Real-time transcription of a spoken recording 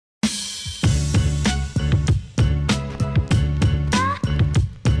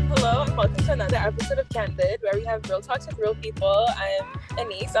to another episode of Candid, where we have real talks with real people. I'm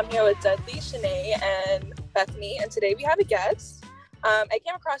Anise. I'm here with Dudley, Shanae, and Bethany, and today we have a guest. I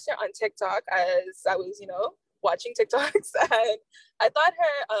came across her on TikTok as I was, watching TikToks, and I thought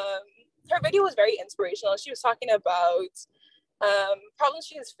her video was very inspirational. She was talking about problems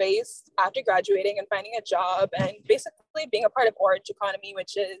she has faced after graduating and finding a job, and basically being a part of orange economy,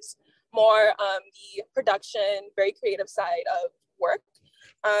 which is more the production, very creative side of work.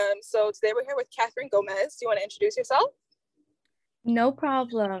 So today we're here with Catherine Gomez. Do you want to introduce yourself? No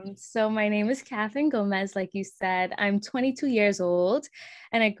problem. So my name is Catherine Gomez, like you said. I'm 22 years old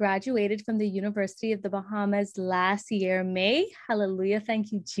and I graduated from the University of the Bahamas last year, May. Hallelujah.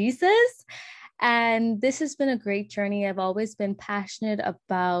 Thank you, Jesus. And this has been a great journey. I've always been passionate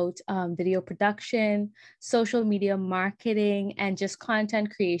about video production, social media marketing, and just content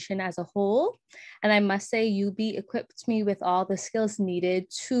creation as a whole. And I must say, UB equipped me with all the skills needed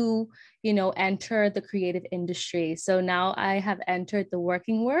to, enter the creative industry. So now I have entered the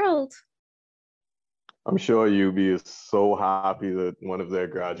working world. I'm sure UB is so happy that one of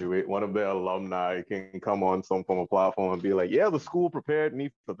their alumni can come on some form of platform and be like, yeah, the school prepared me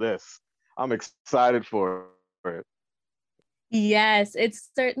for this. I'm excited for it. Yes, it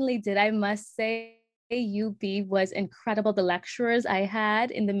certainly did. I must say, UB was incredible. The lecturers I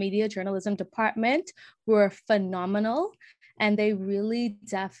had in the media journalism department were phenomenal, and they really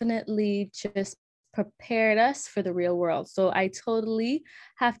definitely just prepared us for the real world. So I totally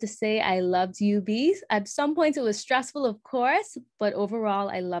have to say I loved UB. At some points it was stressful, of course, but overall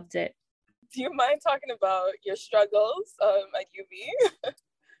I loved it. Do you mind talking about your struggles at UB?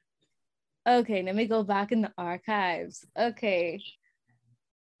 Okay, let me go back in the archives. Okay.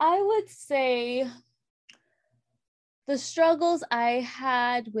 I would say the struggles I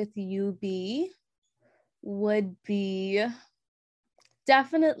had with UB would be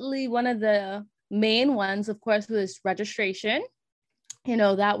definitely one of the main ones, of course, was registration.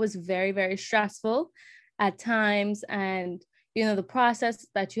 That was very, very stressful at times. And, the process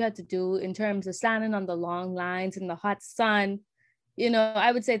that you had to do in terms of standing on the long lines in the hot sun,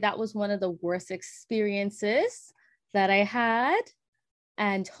 I would say that was one of the worst experiences that I had.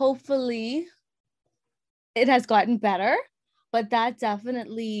 And hopefully it has gotten better. But that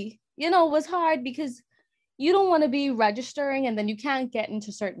definitely, was hard because you don't want to be registering and then you can't get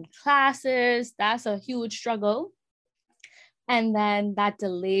into certain classes. That's a huge struggle. And then that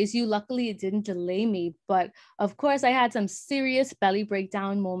delays you. Luckily, it didn't delay me. But of course, I had some serious belly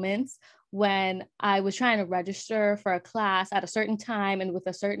breakdown moments when I was trying to register for a class at a certain time and with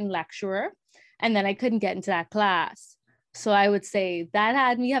a certain lecturer, and then I couldn't get into that class. So I would say that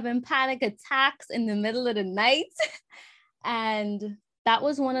had me having panic attacks in the middle of the night. And that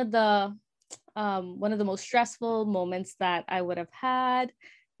was one of the most stressful moments that I would have had.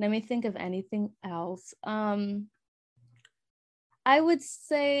 Let me think of anything else. I would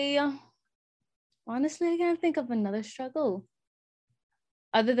say, honestly, I can't think of another struggle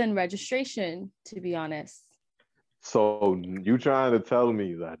other than registration, to be honest. So you trying to tell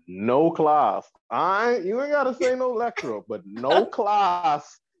me that no class, you ain't gotta say no lecturer, but no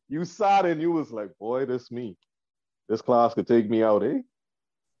class, you sat and you was like, boy, this class could take me out, eh?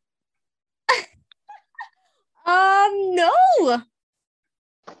 No.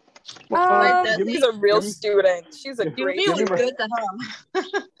 She's a real student. She's a great student.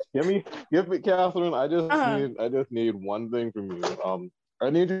 Give me, Catherine. I just need one thing from you. I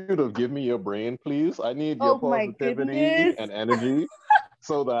need you to give me your brain, please. I need your positivity and energy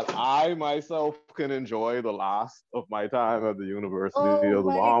so that I myself can enjoy the last of my time at the University of the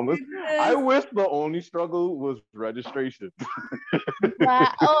Bahamas. I wish the only struggle was registration.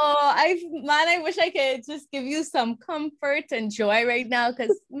 I wish I could just give you some comfort and joy right now,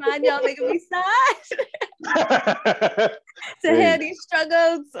 because man, y'all making me sad to hear these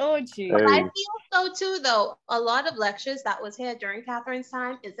struggles. Oh, gee. I feel so too, though. A lot of lectures that was here during Catherine's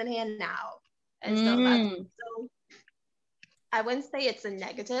time isn't here now, and so I wouldn't say it's a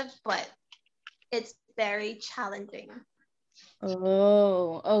negative, but it's very challenging.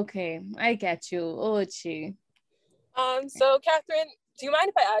 Oh, okay. I get you. Oh, gee. So Catherine, do you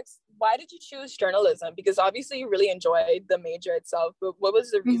mind if I ask, why did you choose journalism? Because obviously you really enjoyed the major itself, but what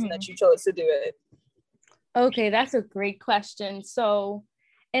was the reason that you chose to do it? Okay, that's a great question. So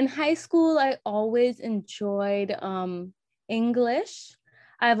in high school, I always enjoyed English.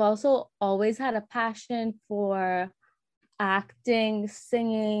 I've also always had a passion for acting,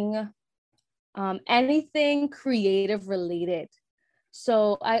 singing, anything creative related.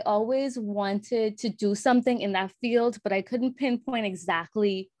 So I always wanted to do something in that field, but I couldn't pinpoint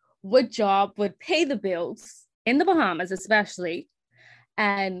exactly what job would pay the bills in the Bahamas, especially.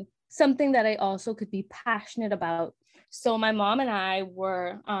 And something that I also could be passionate about. So my mom and I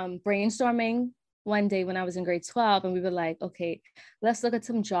were brainstorming one day when I was in grade 12, and we were like, okay, let's look at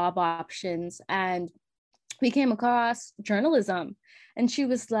some job options. And we came across journalism. And she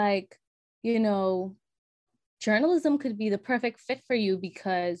was like, you know, journalism could be the perfect fit for you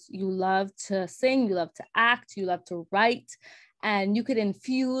because you love to sing, you love to act, you love to write, and you could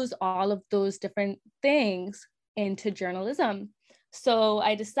infuse all of those different things into journalism. So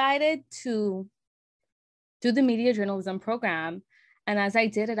I decided to do the media journalism program. And as I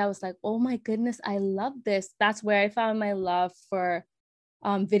did it, I was like, oh my goodness, I love this. That's where I found my love for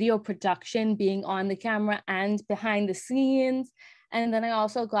video production, being on the camera and behind the scenes. And then I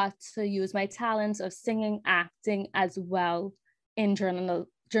also got to use my talents of singing, acting as well in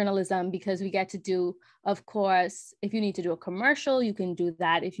journalism, because we get to do, of course, if you need to do a commercial, you can do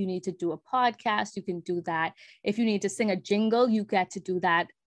that. If you need to do a podcast, you can do that. If you need to sing a jingle, you get to do that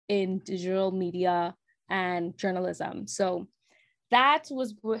in digital media and journalism. So that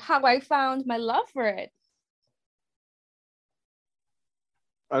was how I found my love for it.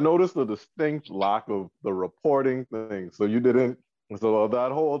 I noticed a distinct lack of the reporting thing. So you didn't, so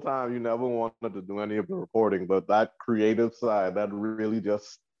that whole time you never wanted to do any of the reporting, but that creative side, that really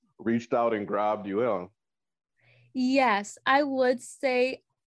just reached out and grabbed you in. Yes, I would say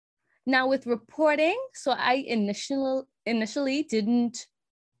now with reporting, so I initially didn't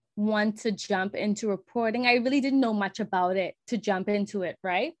want to jump into reporting. I really didn't know much about it to jump into it,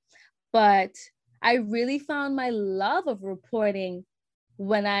 right? But I really found my love of reporting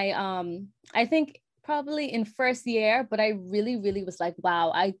when I think probably in first year, but I really was like,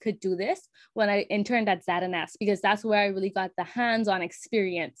 wow, I could do this when I interned at ZNS, because that's where I really got the hands-on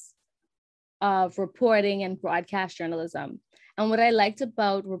experience of reporting and broadcast journalism. And what I liked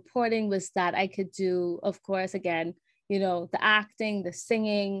about reporting was that I could do, of course, again, you know, the acting, the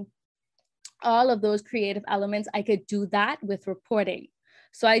singing, all of those creative elements, I could do that with reporting.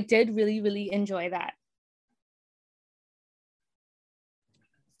 So I did really enjoy that.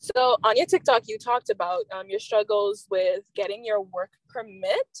 So on your TikTok, you talked about your struggles with getting your work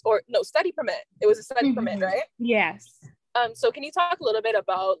permit, or no, study permit. It was a study permit, right? Yes. So can you talk a little bit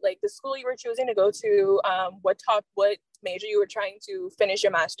about like the school you were choosing to go to, what major you were trying to finish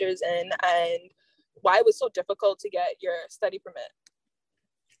your master's in, and why it was so difficult to get your study permit?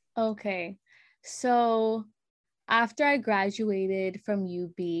 Okay. So after I graduated from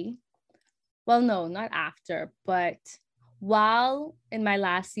UB, well, no, not after, but while in my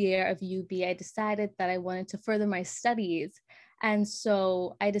last year of UB, I decided that I wanted to further my studies. And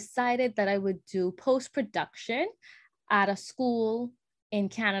so I decided that I would do post-production at a school in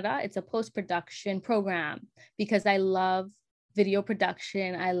Canada. It's a post-production program because I love video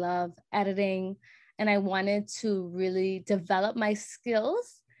production. I love editing, and I wanted to really develop my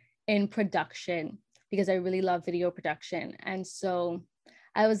skills in production because I really love video production. And so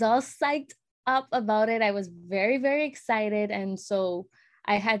I was all psyched up about it. I was very excited. And so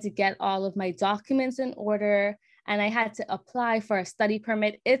I had to get all of my documents in order, and I had to apply for a study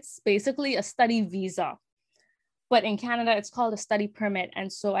permit. It's basically a study visa, but in Canada, it's called a study permit.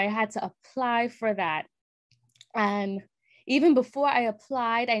 And so I had to apply for that. And even before I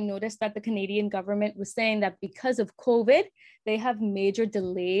applied, I noticed that the Canadian government was saying that because of COVID, they have major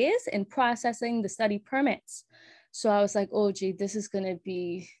delays in processing the study permits. So I was like, oh, gee, this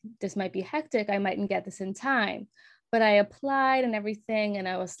might be hectic. I mightn't get this in time. But I applied and everything. And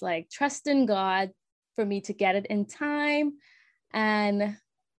I was like, trust in God for me to get it in time. And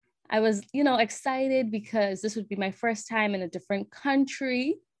I was, excited because this would be my first time in a different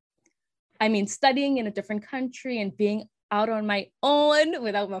country. I mean, studying in a different country and being out on my own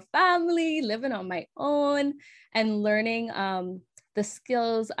without my family, living on my own, and learning the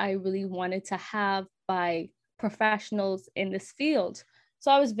skills I really wanted to have by professionals in this field.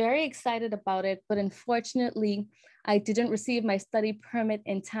 So I was very excited about it, but unfortunately, I didn't receive my study permit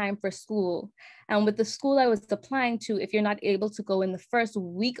in time for school. And with the school I was applying to, if you're not able to go in the first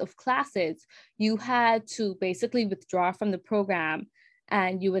week of classes, you had to basically withdraw from the program,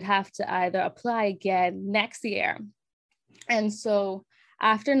 and you would have to either apply again next year. And so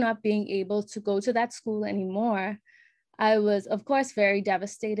after not being able to go to that school anymore, I was, of course, very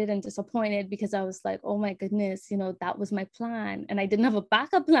devastated and disappointed because I was like, oh my goodness, that was my plan. And I didn't have a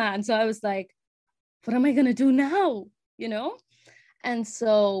backup plan. So I was like, what am I going to do now? And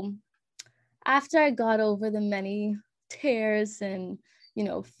so after I got over the many tears and,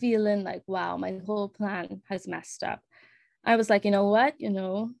 feeling like, wow, my whole plan has messed up, I was like, you know what?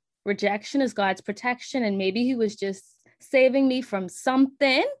 Rejection is God's protection. And maybe he was just saving me from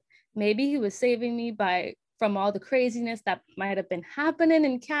something. Maybe he was saving me from all the craziness that might have been happening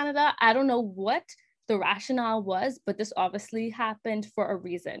in Canada. I don't know what the rationale was, but this obviously happened for a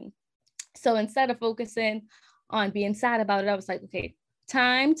reason. So instead of focusing on being sad about it, I was like, okay,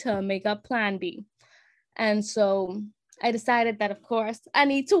 time to make up plan B. And so I decided that, of course, I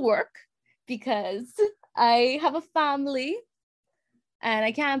need to work because I have a family and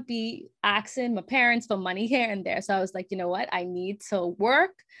I can't be asking my parents for money here and there. So I was like, you know what? I need to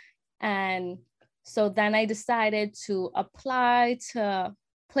work. And so then I decided to apply to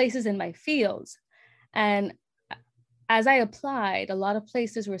places in my fields. And as I applied, a lot of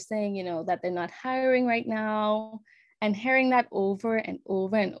places were saying, you know, that they're not hiring right now. And hearing that over and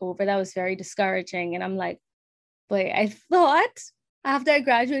over and over, that was very discouraging. And I'm like, but I thought after I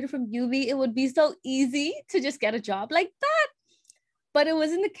graduated from UB, it would be so easy to just get a job like that. But it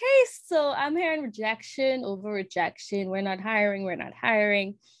wasn't the case. So I'm hearing rejection over rejection. We're not hiring, we're not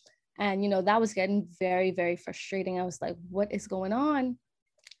hiring. And, you know, that was getting very, very frustrating. I was like, what is going on?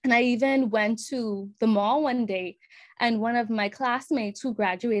 And I even went to the mall one day, and one of my classmates who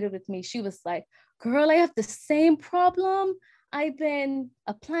graduated with me, she was like, girl, I have the same problem. I've been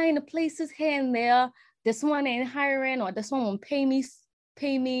applying to places here and there. This one ain't hiring, or this one won't pay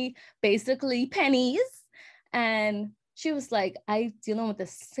me basically pennies. And she was like, I'm dealing with the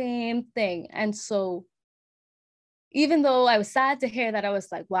same thing. And so even though I was sad to hear that, I was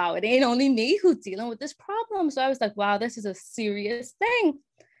like, wow, it ain't only me who's dealing with this problem. So I was like, wow, this is a serious thing.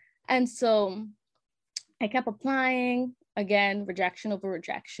 And so I kept applying, again, rejection over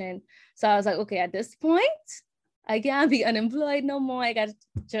rejection. So I was like, okay, at this point, I can't be unemployed no more. I got to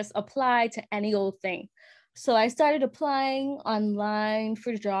just apply to any old thing. So I started applying online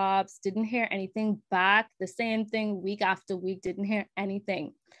for jobs, didn't hear anything back. The same thing week after week, didn't hear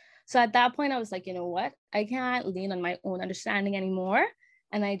anything. So at that point, I was like, you know what? I can't lean on my own understanding anymore.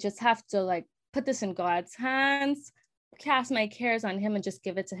 And I just have to like put this in God's hands, cast my cares on him and just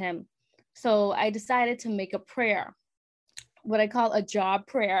give it to him. So I decided to make a prayer, what I call a job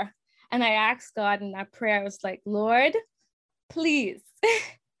prayer. And I asked God in that prayer, I was like, Lord, please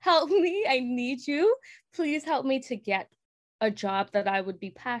help me. I need you. Please help me to get a job that I would be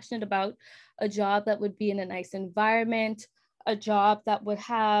passionate about, a job that would be in a nice environment, a job that would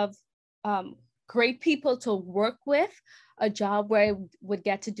have great people to work with, a job where I would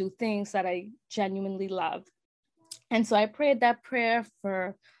get to do things that I genuinely love. And so I prayed that prayer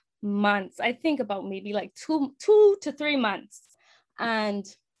for months. I think about maybe like two to 3 months. And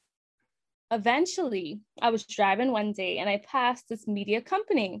eventually I was driving one day and I passed this media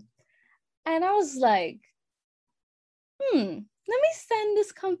company. And I was like, let me send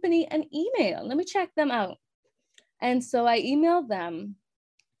this company an email. Let me check them out. And so I emailed them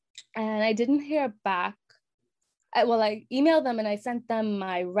and I didn't hear back. I emailed them and I sent them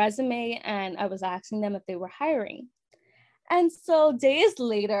my resume and I was asking them if they were hiring. And so days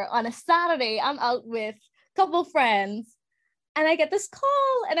later on a Saturday, I'm out with a couple friends and I get this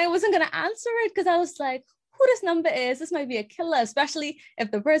call and I wasn't going to answer it because I was like, who this number is? This might be a killer, especially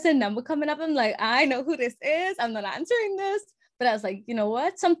if the person number coming up, I'm like, I know who this is. I'm not answering this. But I was like, you know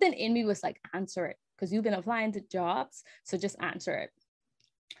what? Something in me was like, answer it because you've been applying to jobs. So just answer it.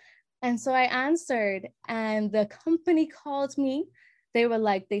 And so I answered and the company called me. They were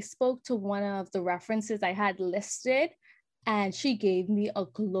like, they spoke to one of the references I had listed and she gave me a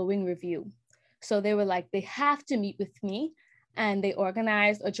glowing review. So they were like, they have to meet with me. And they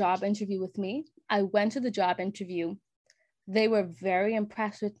organized a job interview with me. I went to the job interview. They were very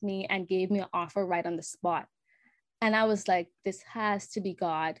impressed with me and gave me an offer right on the spot. And I was like, this has to be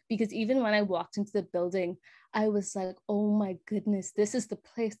God. Because even when I walked into the building, I was like, oh my goodness, this is the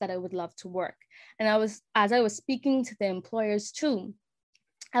place that I would love to work. And as I was speaking to the employers too,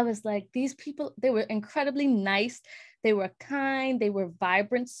 I was like, these people, they were incredibly nice. They were kind, they were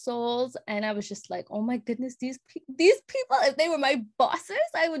vibrant souls. And I was just like, oh my goodness, these people, if they were my bosses,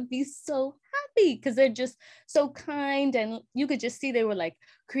 I would be so happy because they're just so kind. And you could just see they were like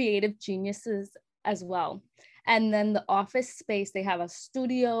creative geniuses as well. And then the office space, they have a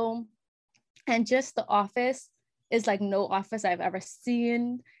studio and just the office is like no office I've ever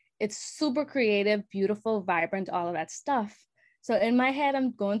seen. It's super creative, beautiful, vibrant, all of that stuff. So in my head,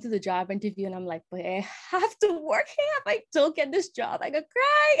 I'm going through the job interview and I'm like, but I have to work here. If I don't get this job, I could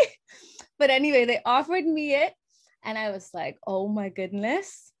cry. But anyway, they offered me it. And I was like, oh my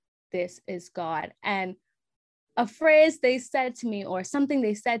goodness, this is God. And a phrase they said to me or something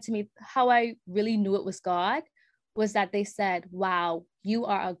they said to me, how I really knew it was God, was that they said, wow, you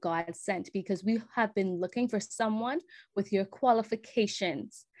are a God sent because we have been looking for someone with your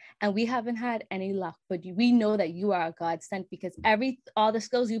qualifications. and we haven't had any luck, but we know that you are a godsend because all the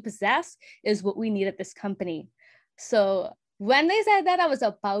skills you possess is what we need at this company. So when they said that, I was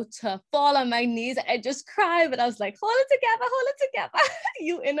about to fall on my knees. I just cried, but I was like, hold it together.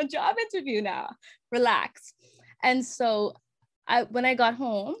 You in a job interview now, relax. And so when I got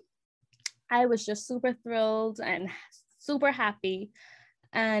home, I was just super thrilled and super happy.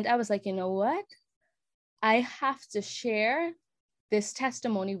 And I was like, you know what? I have to share this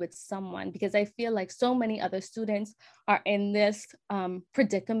testimony with someone because I feel like so many other students are in this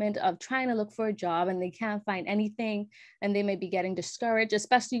predicament of trying to look for a job and they can't find anything and they may be getting discouraged,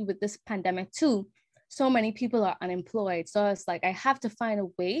 especially with this pandemic too. So many people are unemployed. So it's like, I have to find a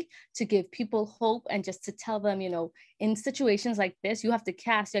way to give people hope and just to tell them, in situations like this, you have to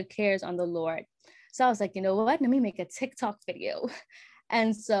cast your cares on the Lord. So I was like, you know what, let me make a TikTok video.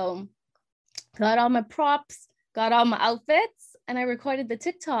 And so got all my props, got all my outfits, and I recorded the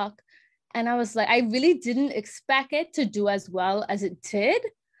TikTok. And I was like, I really didn't expect it to do as well as it did.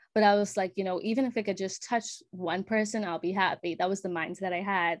 But I was like, even if it could just touch one person, I'll be happy. That was the mindset I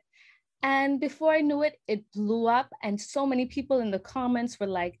had. And before I knew it, it blew up. And so many people in the comments were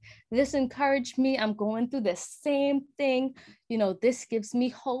like, this encouraged me. I'm going through the same thing. This gives me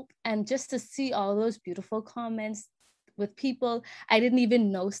hope. And just to see all those beautiful comments with people I didn't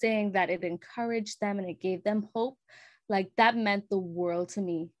even know saying that it encouraged them and it gave them hope, like that meant the world to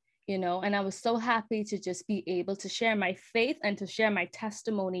me, and I was so happy to just be able to share my faith and to share my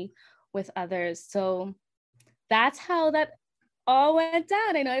testimony with others. So that's how that all went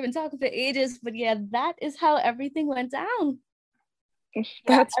down. I know I've been talking for ages, but yeah, that is how everything went down.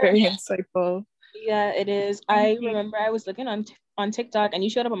 That's very insightful. Yeah, it is. I remember I was looking on TikTok and you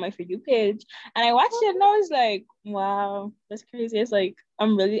showed up on my For You page and I watched it and I was like, wow, that's crazy. It's like, I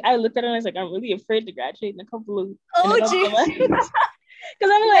looked at it and I was like, I'm really afraid to graduate in a couple of months.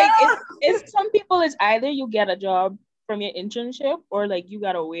 Because I'm like, it's some people, it's either you get a job from your internship or like you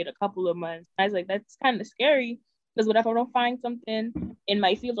gotta wait a couple of months. I was like, that's kind of scary because what if I don't find something in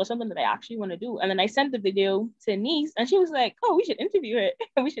my field or something that I actually want to do? And then I sent the video to Niece and she was like, oh, we should interview it.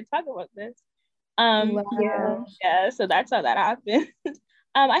 We should talk about this. Wow. Yeah, so that's how that happened.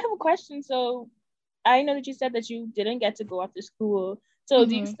 I have a question. So I know that you said that you didn't get to go after school. So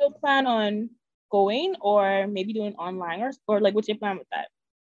do you still plan on going or maybe doing online or like what's your plan with that?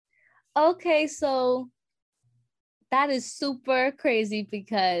 Okay, so that is super crazy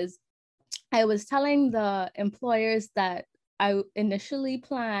because I was telling the employers that I initially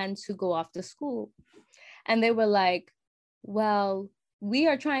planned to go off to school. And they were like, well, we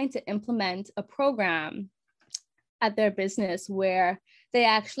are trying to implement a program at their business where they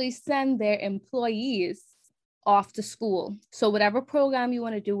actually send their employees off to school. So whatever program you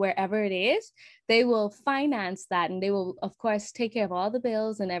want to do, wherever it is, they will finance that. And they will, of course, take care of all the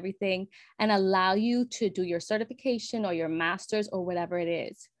bills and everything and allow you to do your certification or your master's or whatever it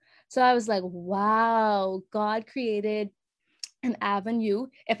is. So I was like, wow, God created an avenue.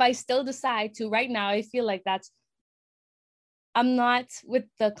 If I still decide to, right now, I feel like I'm not, with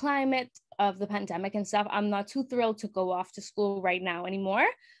the climate of the pandemic and stuff, I'm not too thrilled to go off to school right now anymore.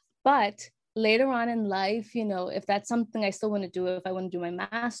 But later on in life, if that's something I still want to do, if I want to do my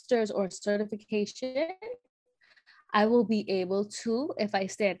master's or certification, I will be able to if I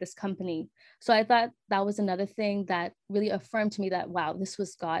stay at this company. So I thought that was another thing that really affirmed to me that, wow, this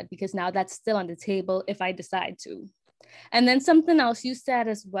was God, because now that's still on the table if I decide to. And then something else you said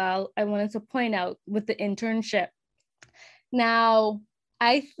as well, I wanted to point out with the internship. Now,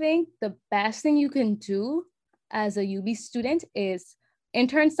 I think the best thing you can do as a UB student is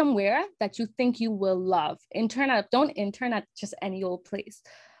intern somewhere that you think you will love. Don't intern at just any old place,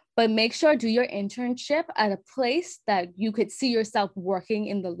 but make sure do your internship at a place that you could see yourself working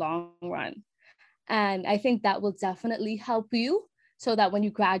in the long run. And I think that will definitely help you so that when you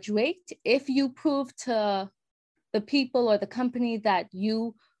graduate, if you prove to the people or the company that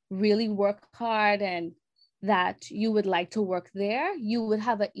you really work hard and that you would like to work there, you would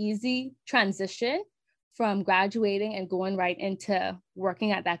have an easy transition from graduating and going right into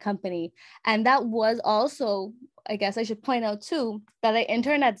working at that company. And that was also, I guess I should point out too, that I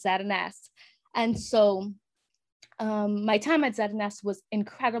interned at ZNS. And so my time at ZNS was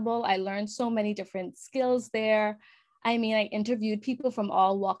incredible. I learned so many different skills there. I mean, I interviewed people from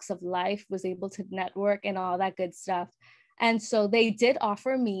all walks of life, was able to network and all that good stuff. And so they did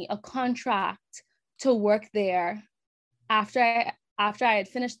offer me a contract to work there after I had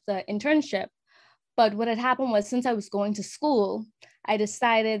finished the internship. But what had happened was, since I was going to school, I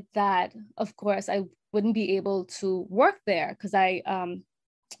decided that, of course, I wouldn't be able to work there because I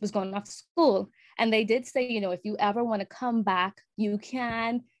was going off to school. And they did say, if you ever want to come back, you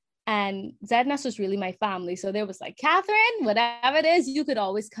can. And ZNS was really my family. So there was like, Catherine, whatever it is, you could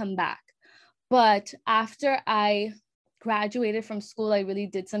always come back. But after I graduated from school, I really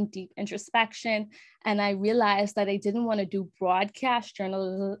did some deep introspection, and I realized that I didn't want to do broadcast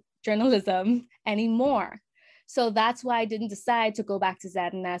journalism anymore. So that's why I didn't decide to go back to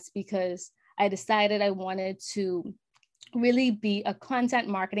ZNS, because I decided I wanted to really be a content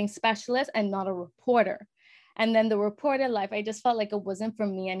marketing specialist and not a reporter. And then the reporter life, I just felt like it wasn't for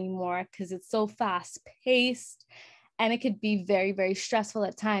me anymore, because it's so fast paced and it could be very, very stressful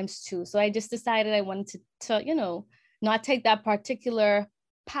at times too. So I just decided I wanted to not take that particular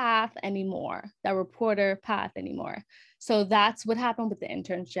path anymore, that reporter path anymore. So that's what happened with the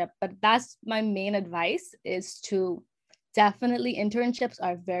internship. But that's my main advice, is to definitely, internships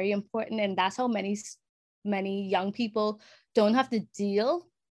are very important. And that's how many young people don't have to deal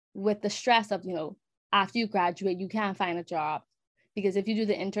with the stress of, after you graduate, you can't find a job. Because if you do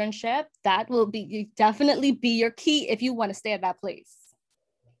the internship, that will definitely be your key if you want to stay at that place.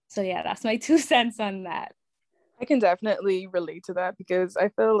 So yeah, that's my 2 cents on that. I can definitely relate to that, because I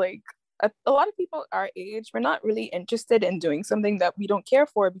feel like a lot of people our age, we're not really interested in doing something that we don't care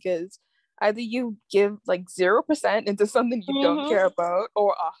for, because either you give like 0% into something you don't care about,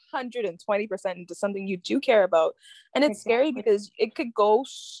 or 120% into something you do care about. And it's scary, because you can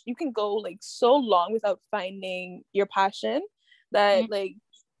go like so long without finding your passion, that like,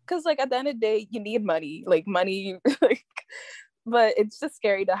 because like at the end of the day, you need money, like but it's just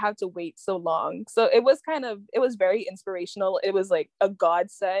scary to have to wait so long. So it was very inspirational. It was like a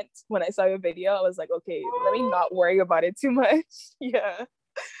godsend when I saw your video. I was like, okay, let me not worry about it too much. Yeah.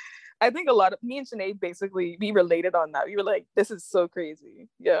 I think a lot of me and Sinead, basically, we related on that. We were like, this is so crazy.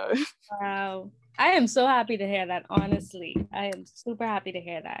 Yeah. Wow. I am so happy to hear that, honestly. I am super happy to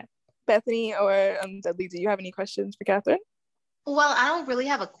hear that. Bethany or Dudley, do you have any questions for Catherine? Well, I don't really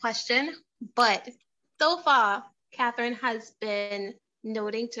have a question, but so far, Catherine has been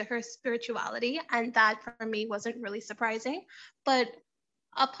noting to her spirituality, and that for me wasn't really surprising. But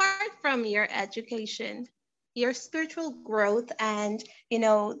apart from your education, your spiritual growth and,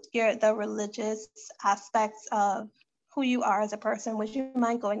 the religious aspects of who you are as a person, would you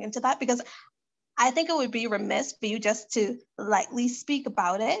mind going into that? Because I think it would be remiss for you just to lightly speak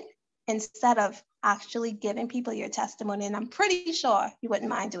about it instead of actually giving people your testimony. And I'm pretty sure you wouldn't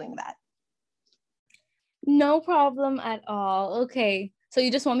mind doing that. No problem at all. Okay. So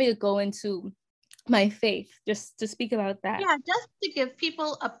you just want me to go into my faith, just to speak about that? Yeah, just to give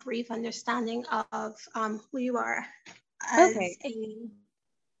people a brief understanding of who you are as a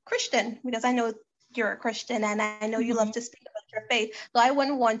Christian, because I know you're a Christian and I know you love to speak about your faith. So I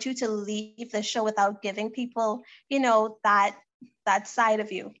wouldn't want you to leave the show without giving people, that side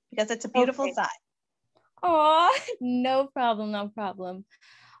of you, because it's a beautiful side. Oh, no problem.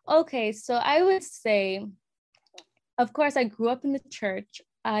 Okay, so I would say, of course, I grew up in the church.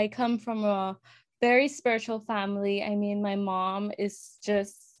 I come from a very spiritual family. I mean, my mom is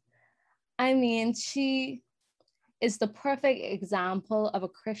she is the perfect example of a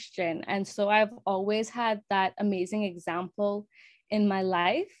Christian. And so I've always had that amazing example in my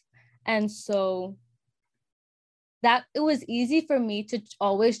life. And so that it was easy for me to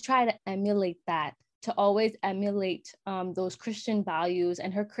always try to emulate that, to always emulate those Christian values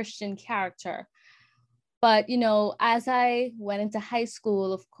and her Christian character. But, as I went into high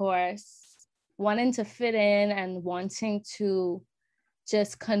school, of course, wanting to fit in and wanting to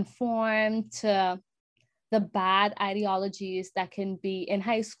just conform to the bad ideologies that can be in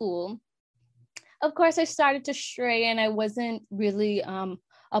high school, of course, I started to stray, and I wasn't really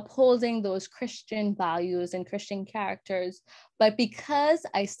upholding those Christian values and Christian characters. But because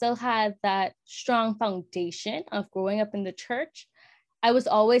I still had that strong foundation of growing up in the church, I was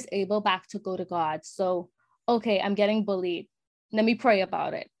always able back to go to God. So, okay, I'm getting bullied. Let me pray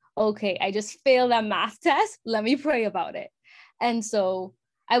about it. Okay, I just failed that math test. Let me pray about it. And so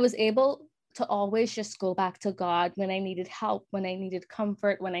I was able to always just go back to God when I needed help, when I needed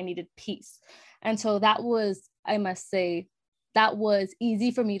comfort, when I needed peace. And so that was, I must say, that was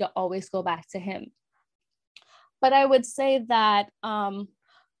easy for me to always go back to him. But I would say that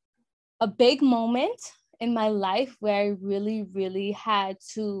a big moment in my life where I really, really had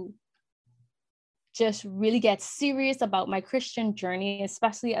to just really get serious about my Christian journey,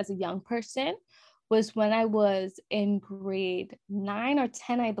 especially as a young person, was when I was in grade 9 or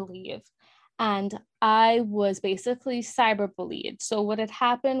 10, I believe. And I was basically cyberbullied. So what had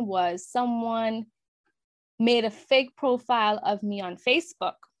happened was someone made a fake profile of me on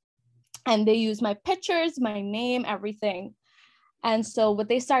Facebook, and they used my pictures, my name, everything. And so what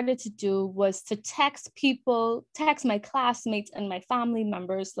they started to do was to text my classmates and my family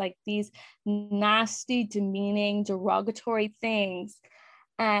members, like these nasty, demeaning, derogatory things.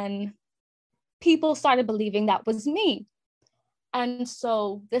 And people started believing that was me. And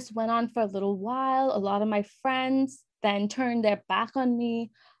so this went on for a little while. A lot of my friends then turned their back on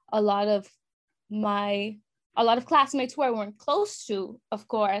me. A lot of classmates who I weren't close to, of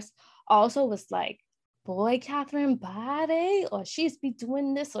course, also was like, boy, Catherine bad, or she's be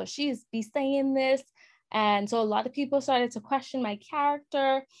doing this, or she's be saying this. And so a lot of people started to question my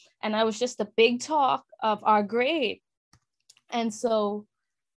character, and I was just the big talk of our grade. And so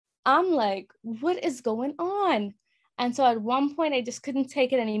I'm like, what is going on? And so at one point, I just couldn't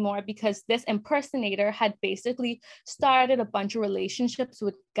take it anymore, because this impersonator had basically started a bunch of relationships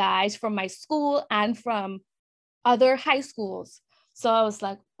with guys from my school and from other high schools. So I was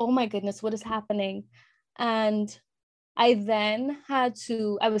like, oh my goodness, what is happening? And I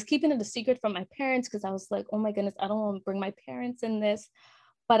was keeping it a secret from my parents, because I was like, oh my goodness, I don't want to bring my parents in this.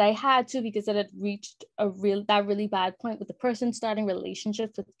 But I had to, because it had reached that really bad point with the person starting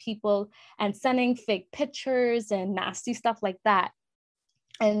relationships with people and sending fake pictures and nasty stuff like that.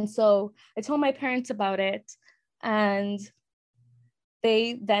 And so I told my parents about it, and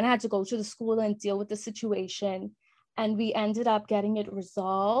they then had to go to the school and deal with the situation. And we ended up getting it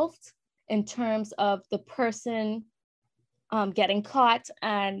resolved in terms of the person getting caught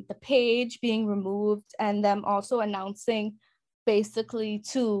and the page being removed, and them also announcing basically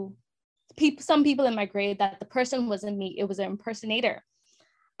to some people in my grade that the person wasn't me, it was an impersonator.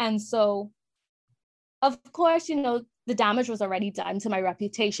 And so, of course, the damage was already done to my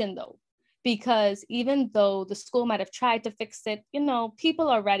reputation, though, because even though the school might have tried to fix it, people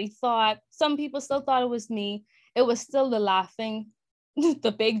already thought, some people still thought it was me. It was still the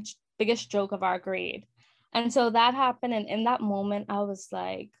biggest joke of our grade. And so that happened. And in that moment, I was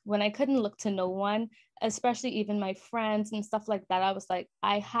like, when I couldn't look to no one, especially even my friends and stuff like that, I was like,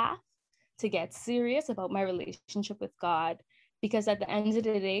 I have to get serious about my relationship with God. Because at the end of the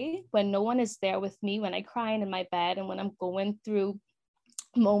day, when no one is there with me, when I cry in my bed, and when I'm going through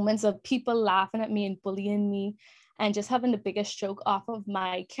moments of people laughing at me and bullying me and just having the biggest joke off of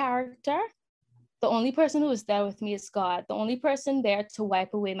my character, the only person who is there with me is God. The only person there to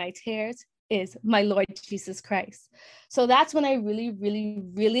wipe away my tears is my Lord Jesus Christ. So that's when I really, really,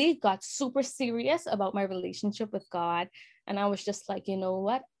 really got super serious about my relationship with God. And I was just like, you know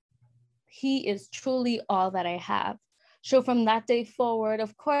what? He is truly all that I have. So from that day forward,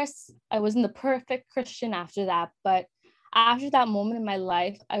 of course, I wasn't the perfect Christian after that. But after that moment in my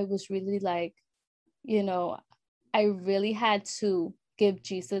life, I was really like, I really had to give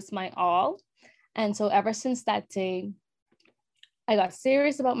Jesus my all. And so ever since that day, I got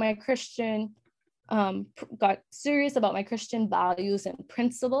serious about my Christian values and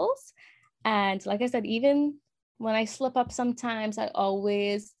principles. And like I said, even when I slip up sometimes, I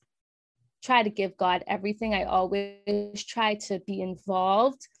always try to give God everything. I always try to be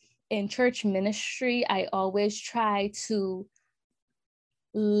involved in church ministry. I always try to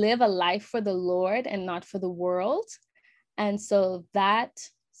live a life for the Lord and not for the world. And so that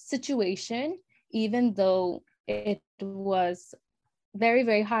situation, even though it was very,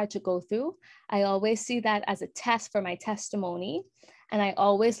 very hard to go through, I always see that as a test for my testimony. And I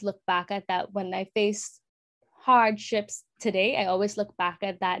always look back at that when I face hardships today. I always look back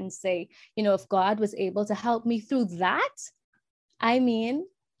at that and say, if God was able to help me through that, I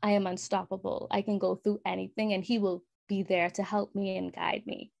am unstoppable. I can go through anything, and he will be there to help me and guide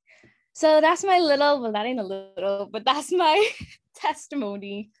me. So that's my that ain't a little, but that's my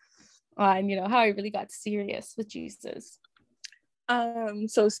testimony on, how I really got serious with Jesus.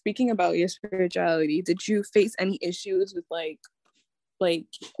 So speaking about your spirituality, did you face any issues with like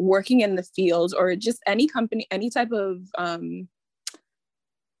working in the field, or just any company, any type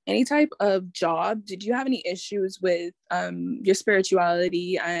of job? Did you have any issues with your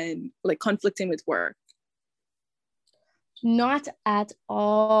spirituality and like conflicting with work? Not at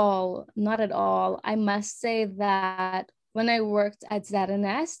all. Not at all. I must say that when I worked at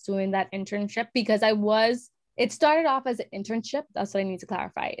ZNS doing that internship, because it started off as an internship. That's what I need to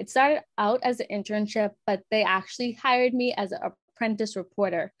clarify. It started out as an internship, but they actually hired me as an apprentice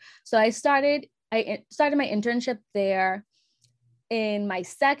reporter. So I started my internship there in my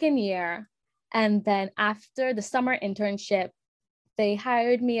second year. And then after the summer internship, they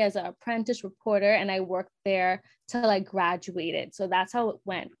hired me as an apprentice reporter, and I worked there till I graduated. So that's how it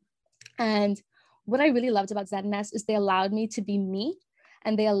went. And what I really loved about ZNS is they allowed me to be me,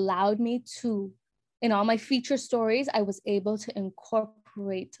 and they allowed me to, in all my feature stories, I was able to incorporate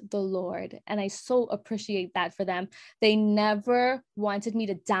incorporate the Lord. And I so appreciate that for them. They never wanted me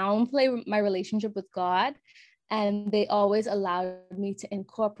to downplay my relationship with God. And they always allowed me to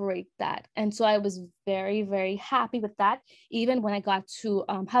incorporate that. And so I was very, very happy with that. Even when I got to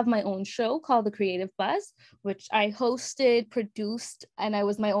have my own show called The Creative Buzz, which I hosted, produced, and I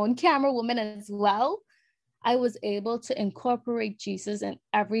was my own camera woman as well. I was able to incorporate Jesus in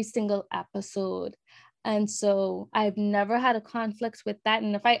every single episode. And so I've never had a conflict with that.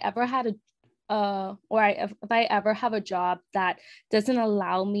 And if I ever had if I ever have a job that doesn't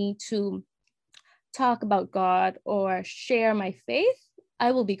allow me to talk about God or share my faith,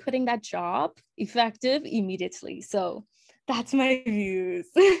 I will be quitting that job effective immediately. So that's my views.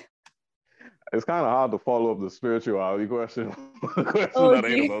 It's kind of hard to follow up the spirituality question. That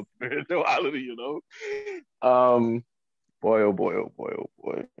ain't about spirituality, you know? Boy, oh boy, oh boy, oh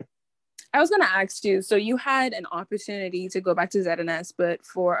boy. I was going to ask you, so you had an opportunity to go back to ZNS, but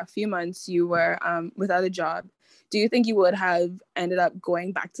for a few months you were without a job. Do you think you would have ended up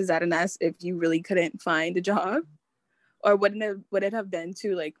going back to ZNS if you really couldn't find a job? Or would it have been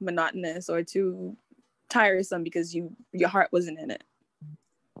too like monotonous or too tiresome because your heart wasn't in it?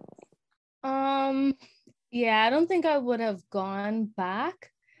 Yeah, I don't think I would have gone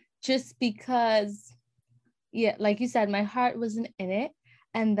back just because, yeah, like you said, my heart wasn't in it.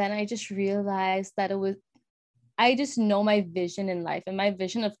 And then I just realized that I just know my vision in life. And my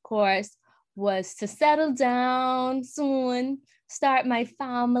vision, of course, was to settle down soon, start my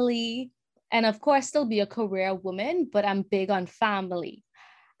family, and of course, still be a career woman, but I'm big on family.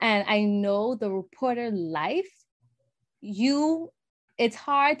 And I know the reporter life, it's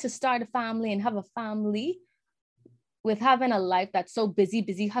hard to start a family and have a family with having a life that's so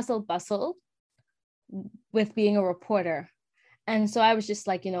busy, hustle, bustle with being a reporter. And so I was just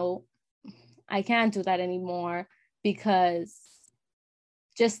like, I can't do that anymore because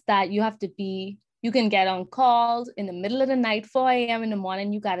just that you can get on calls in the middle of the night, 4 a.m. in the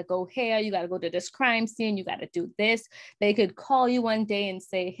morning, you got to go here, you got to go to this crime scene, you got to do this. They could call you one day and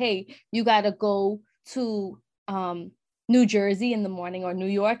say, hey, you got to go to New Jersey in the morning or New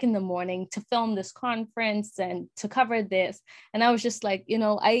York in the morning to film this conference and to cover this. And I was just like,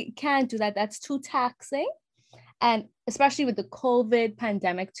 I can't do that. That's too taxing. And especially with the COVID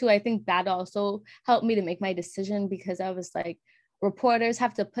pandemic too, I think that also helped me to make my decision because I was like, reporters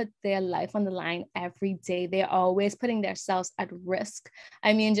have to put their life on the line every day. They're always putting themselves at risk.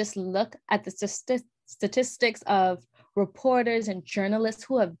 I mean, just look at the statistics of reporters and journalists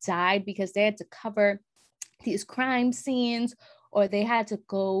who have died because they had to cover these crime scenes or they had to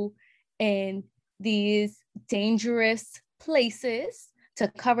go in these dangerous places to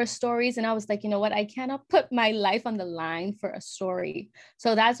cover stories. And I was like, you know what, I cannot put my life on the line for a story.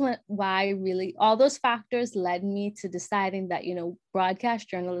 So that's why really all those factors led me to deciding that, broadcast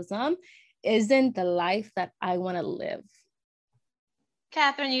journalism isn't the life that I want to live.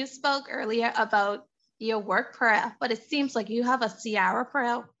 Catherine, you spoke earlier about your work prayer, but it seems like you have a Ciara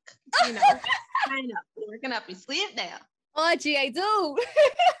prayer, kind of working up your sleeve there. Oh, gee, I do.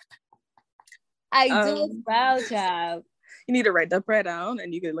 I do as well, child. You need to write that prayer down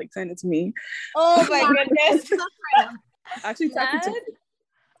and you can send it to me. Oh my goodness. Actually,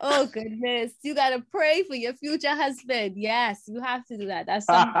 oh goodness. You got to pray for your future husband. Yes, you have to do that. That's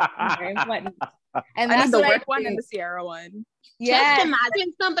something very important. And that's the work one and the Ciara one. Yeah. Just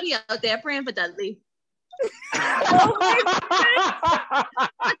imagine somebody out there praying for Dudley.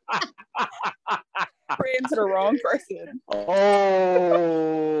 Praying to the wrong person.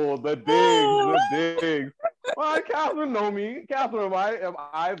 Oh, the digs. Well, Catherine know me. Catherine, am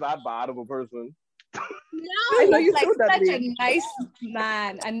I that bad of a person? No, I know you're like such a nice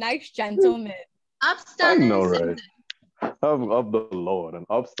man, a nice gentleman. Upstanding. I know, right? Of the Lord, an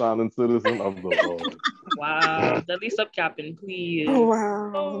upstanding citizen of the Lord. Wow, the least up captain, please. Oh,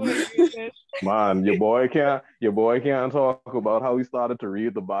 wow. Oh my goodness. Man, your boy can't talk about how he started to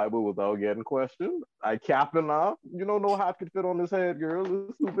read the Bible without getting questioned. I captain now. No hat could fit on his head, girl.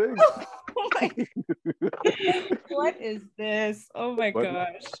 It's too big. Oh my what is this? Oh my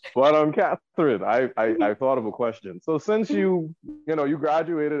gosh. But Catherine, I thought of a question. So since you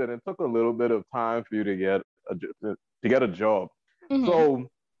graduated and it took a little bit of time for you to get a job. Mm-hmm. So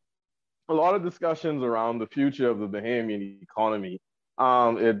a lot of discussions around the future of the Bahamian economy.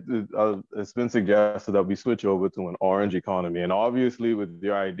 It's been suggested that we switch over to an orange economy. And obviously with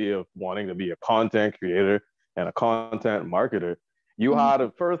your idea of wanting to be a content creator and a content marketer, you had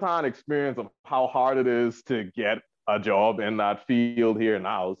a first-hand experience of how hard it is to get a job in that field here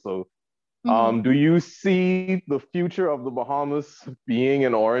now. So do you see the future of the Bahamas being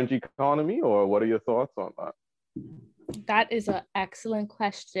an orange economy, or what are your thoughts on that? That is an excellent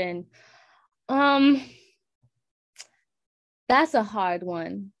question. That's a hard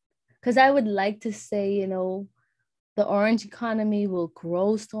one, because I would like to say, you know, the orange economy will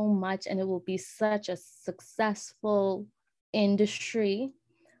grow so much and it will be such a successful industry,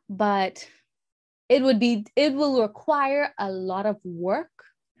 but it will require a lot of work,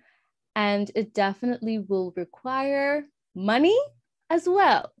 and it definitely will require money as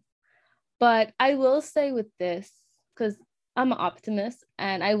well. But I will say with this, because I'm an optimist,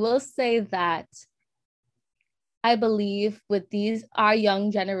 and I will say that I believe with our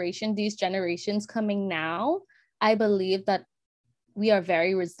young generation, these generations coming now, I believe that we are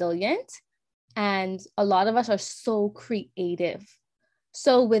very resilient, and a lot of us are so creative.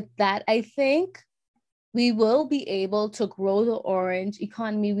 So with that, I think we will be able to grow the orange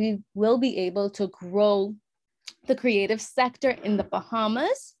economy. We will be able to grow the creative sector in the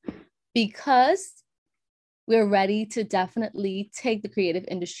Bahamas, because we're ready to definitely take the creative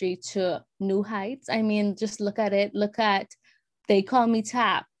industry to new heights. I mean, just look at it. Look at They Call Me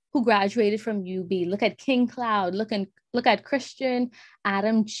Tap, who graduated from UB. Look at King Cloud. Look at Christian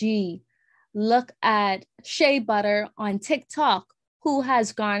Adam G. Look at Shea Butter on TikTok, who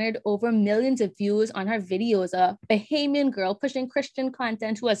has garnered over millions of views on her videos. A Bahamian girl pushing Christian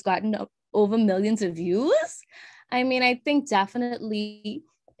content who has gotten over millions of views. I mean, I think definitely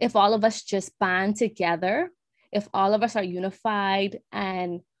if all of us just band together, if all of us are unified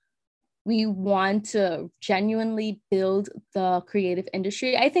and we want to genuinely build the creative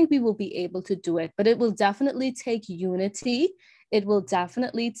industry, I think we will be able to do it. But it will definitely take unity. It will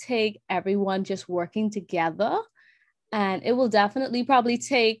definitely take everyone just working together. And it will definitely probably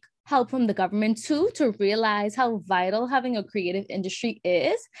take help from the government too, to realize how vital having a creative industry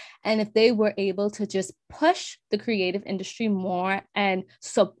is. And if they were able to just push the creative industry more and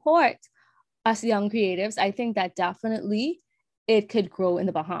support us young creatives, I think that definitely it could grow in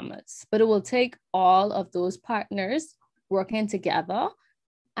the Bahamas. But it will take all of those partners working together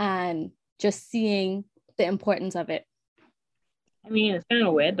and just seeing the importance of it. I mean, it's kind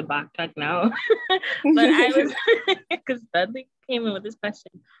of weird to backtrack now, but I was, because Dudley came in with this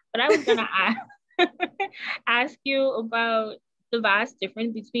question, but I was going to ask you about the vast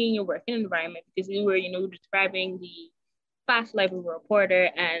difference between your working environment, because you were, describing the fast life of a reporter,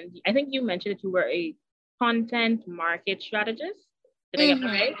 and I think you mentioned that you were a content market strategist. Did I get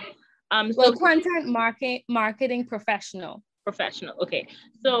that right? Well, content marketing professional. Professional, okay.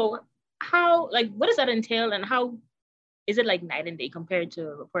 So what does that entail, and how is it like night and day compared to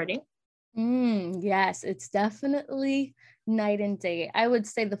reporting? Yes, it's definitely night and day. I would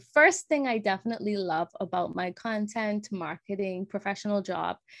say the first thing I definitely love about my content marketing professional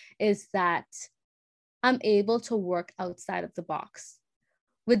job is that I'm able to work outside of the box.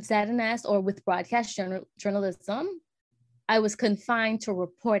 With ZNS or with broadcast journalism, I was confined to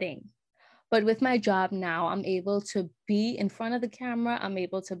reporting. But with my job now, I'm able to be in front of the camera. I'm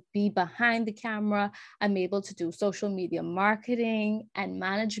able to be behind the camera. I'm able to do social media marketing and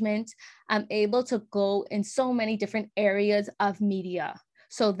management. I'm able to go in so many different areas of media.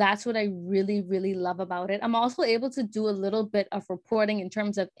 So that's what I really, really love about it. I'm also able to do a little bit of reporting in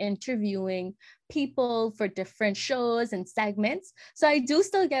terms of interviewing people for different shows and segments. So I do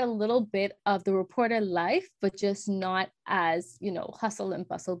still get a little bit of the reporter life, but just not as, hustle and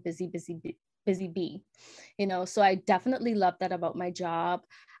bustle, busy bee, so I definitely love that about my job.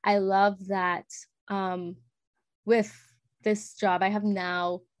 I love that with this job I have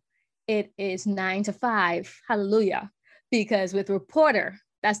now, it is 9 to 5, hallelujah, because with reporter,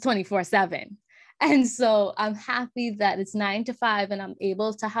 that's 24/7. And so I'm happy that it's 9 to 5 and I'm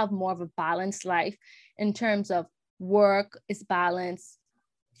able to have more of a balanced life in terms of work is balanced,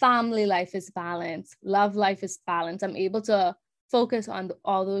 family life is balanced, love life is balanced. I'm able to focus on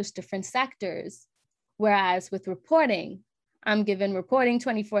all those different sectors. Whereas with reporting, I'm given reporting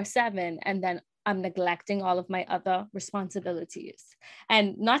 24/7, and then I'm neglecting all of my other responsibilities.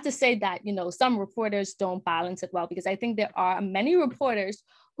 And not to say that, some reporters don't balance it well, because I think there are many reporters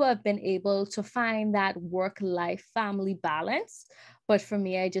who have been able to find that work-life family balance. But for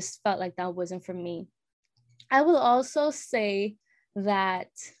me, I just felt like that wasn't for me. I will also say that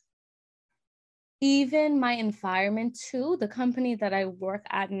even my environment too, the company that I work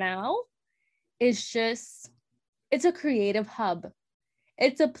at now, it's a creative hub.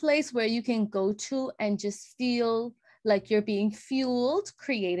 It's a place where you can go to and just feel like you're being fueled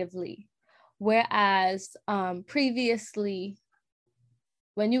creatively. Whereas previously,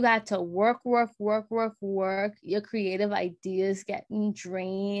 when you got to work, your creative ideas getting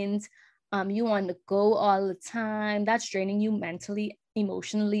drained. You want to go all the time. That's draining you mentally,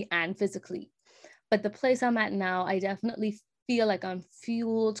 emotionally, and physically. But the place I'm at now, I definitely feel like I'm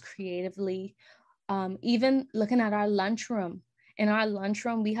fueled creatively. Even looking at our lunchroom. In our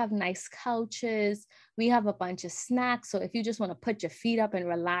lunchroom, we have nice couches. We have a bunch of snacks. So if you just want to put your feet up and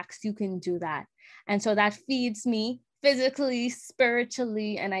relax, you can do that. And so that feeds me physically,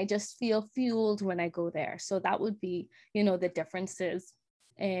 spiritually, and I just feel fueled when I go there. So that would be, the differences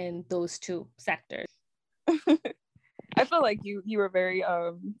in those two sectors. I feel like you were very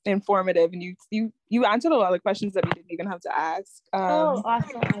informative, and you answered a lot of questions that we didn't even have to ask. Oh,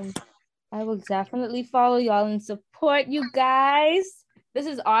 awesome. I will definitely follow y'all and support you guys. This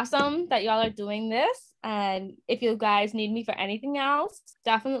is awesome that y'all are doing this. And if you guys need me for anything else,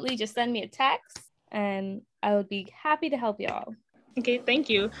 definitely just send me a text and I would be happy to help y'all. Okay, thank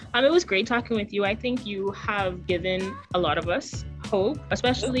you. It was great talking with you. I think you have given a lot of us hope,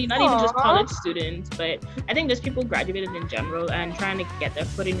 especially not even just college students, but I think just people graduated in general and trying to get their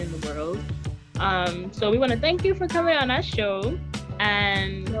footing in the world. So we want to thank you for coming on our show.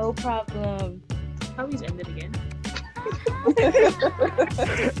 And no problem. How we end it again?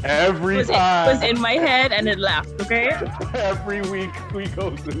 Every time. It was in my head and it left, okay? Every week we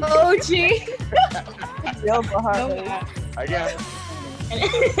go through. Oh, gee. Again.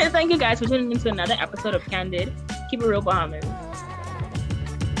 And thank you guys for tuning into another episode of Candid. Keep it real, Bahamas.